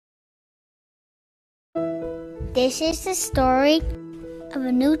This is the story of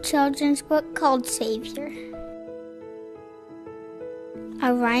a new children's book called Savior.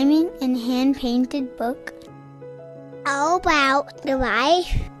 A rhyming and hand-painted book all about the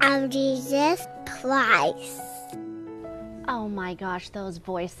life of Jesus Christ. Oh my gosh, those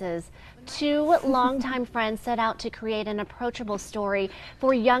voices. Two longtime friends set out to create an approachable story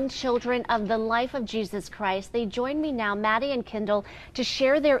for young children of the life of Jesus Christ. They join me now, Maddie and Kindal, to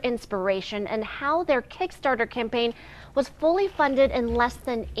share their inspiration and how their Kickstarter campaign was fully funded in less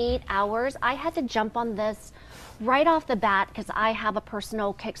than 8 hours. I had to jump on this right off the bat because I have a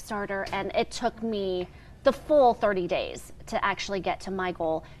personal Kickstarter and it took me the full 30 days to actually get to my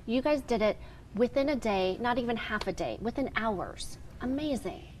goal. You guys did it within a day, not even half a day, within hours.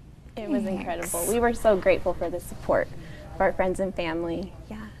 Amazing. It was incredible. We were so grateful for the support of our friends and family.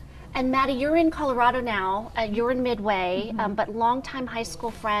 Yeah. And Maddie, you're in Colorado now. You're in Midway, but longtime high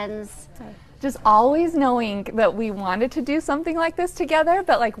school friends. Just always knowing that we wanted to do something like this together,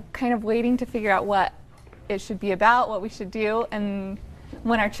 but like kind of waiting to figure out what it should be about, what we should do. And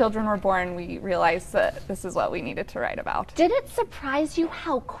when our children were born, we realized that this is what we needed to write about. Did it surprise you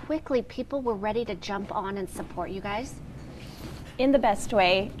how quickly people were ready to jump on and support you guys? In the best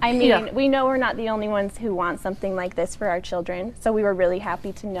way. I mean, we know we're not the only ones who want something like this for our children, so we were really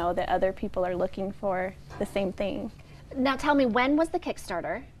happy to know that other people are looking for the same thing. Now tell me, when was the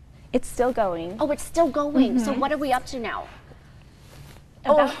Kickstarter? It's still going. Oh, it's still going. So what are we up to now?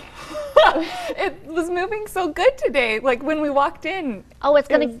 It was moving so good today. Like when we walked in. Oh, it's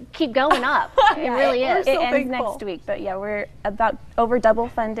going to keep going up. It really is. It ends next week, but yeah, we're about over double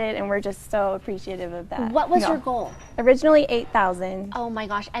funded and we're just so appreciative of that. What was your goal? Originally 8,000. Oh my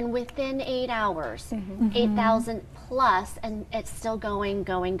gosh, and within 8 hours, 8,000 plus, and it's still going.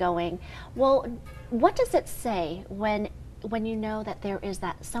 Well, what does it say when you know that there is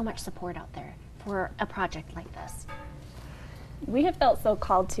so much support out there for a project like this? We have felt so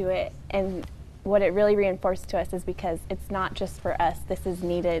called to it, and what it really reinforced to us is because it's not just for us, this is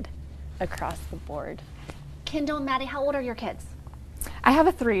needed across the board. Kindal and Maddie, how old are your kids? I have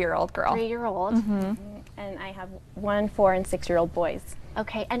a 3-year-old girl. 3-year-old. And I have 1 4 and 6-year-old boys.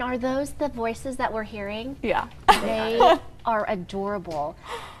 Okay, and are those the voices that we're hearing? Yeah. They are adorable.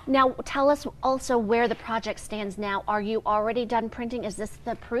 Now, tell us also where the project stands now. Are you already done printing? Is this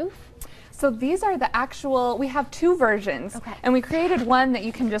the proof? So these are the actual, we have 2 versions. Okay. And we created one that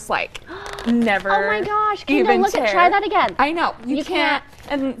you can just like never Oh my gosh, even Kindal, tear. try that again. I know, you can't.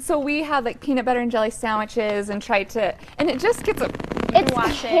 And so we had like peanut butter and jelly sandwiches and tried to, and it just gets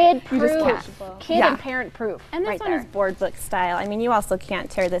It's kid-proof, kid Yeah. and parent-proof. And this one is board book style. I mean, you also can't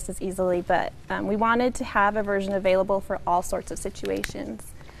tear this as easily, but we wanted to have a version available for all sorts of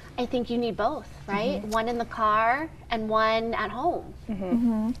situations. I think you need both, right? One in the car and one at home.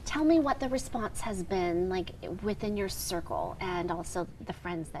 Tell me what the response has been like within your circle and also the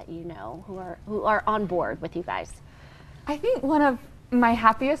friends that you know who are on board with you guys. I think one of my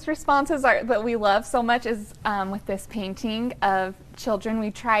happiest responses that we love so much is with this painting of children.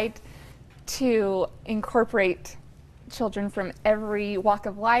 We tried to incorporate children from every walk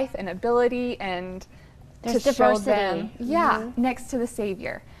of life and ability and There's to show diversity. them next to the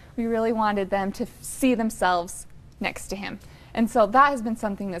Savior. We really wanted them to see themselves next to him. And so that has been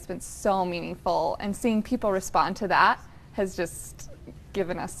something that's been so meaningful, and seeing people respond to that has just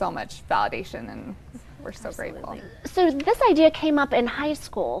given us so much validation, and we're so grateful. So this idea came up in high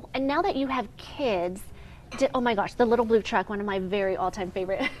school, and now that you have kids, oh my gosh, The Little Blue Truck, one of my very all-time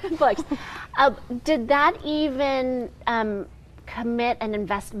favorite books. Did that even commit and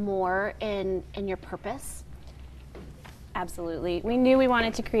invest more in your purpose? Absolutely. We knew we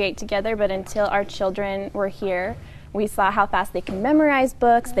wanted to create together, but until our children were here, we saw how fast they can memorize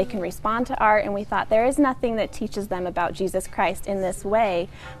books, they can respond to art, and we thought there is nothing that teaches them about Jesus Christ in this way,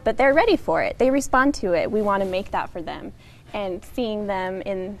 but they're ready for it. They respond to it. We want to make that for them. And seeing them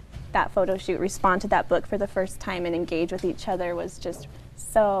in that photo shoot respond to that book for the first time and engage with each other was just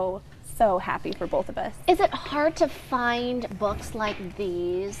so happy for both of us. Is it hard to find books like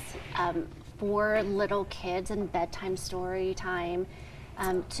these for little kids and bedtime story time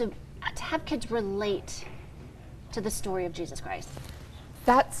to have kids relate to the story of Jesus Christ?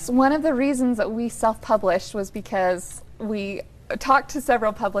 That's one of the reasons that we self-published, was because we talked to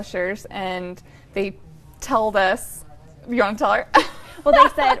several publishers and they told us, you want to tell her? Well,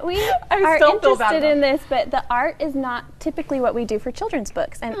 they said, we are interested in this, but the art is not typically what we do for children's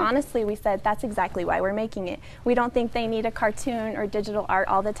books. And honestly, we said that's exactly why we're making it. We don't think they need a cartoon or digital art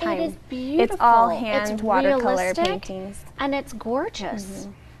all the time. It is beautiful. It's all hand it's watercolor realistic, paintings. And it's gorgeous.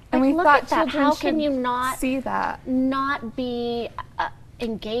 And we look thought at that. children How should can you not see that? not be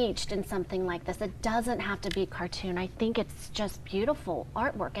engaged in something like this. It doesn't have to be cartoon. I think it's just beautiful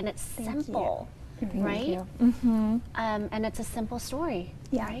artwork, and it's simple, right? And it's a simple story,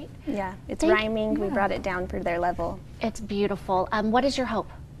 right? Yeah, it's rhyming. We brought it down for their level. It's beautiful. What is your hope?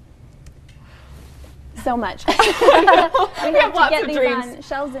 So much. We hope to lots get of these dreams. on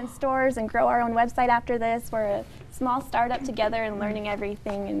shelves in stores and grow our own website after this. We're a small startup together and learning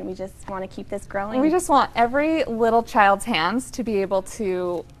everything, and we just want to keep this growing. We just want every little child's hands to be able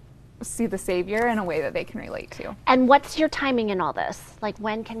to see the Savior in a way that they can relate to. And what's your timing in all this? Like,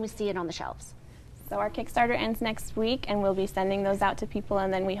 when can we see it on the shelves? So our Kickstarter ends next week, and we'll be sending those out to people,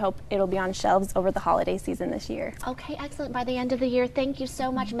 and then we hope it'll be on shelves over the holiday season this year. Okay, excellent. By the end of the year. Thank you so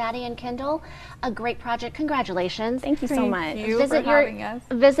much, Maddie and Kindal. A great project. Congratulations. Thank you so much. Thank you for having us.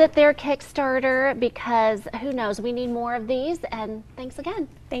 Visit their Kickstarter, because who knows, we need more of these. And thanks again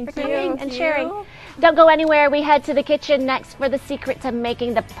Thank for you. coming and Thank sharing. you. Don't go anywhere. We head to the kitchen next for the secret to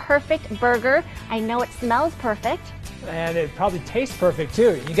making the perfect burger. I know it smells perfect. And it probably tastes perfect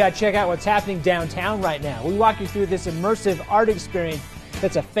too. You got to check out what's happening downtown right now. We walk you through this immersive art experience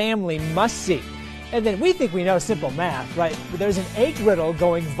that's a family must-see. And then we think we know simple math, right? But there's an egg riddle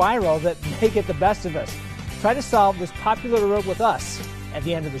going viral that may get the best of us. Try to solve this popular riddle with us at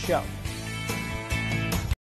the end of the show.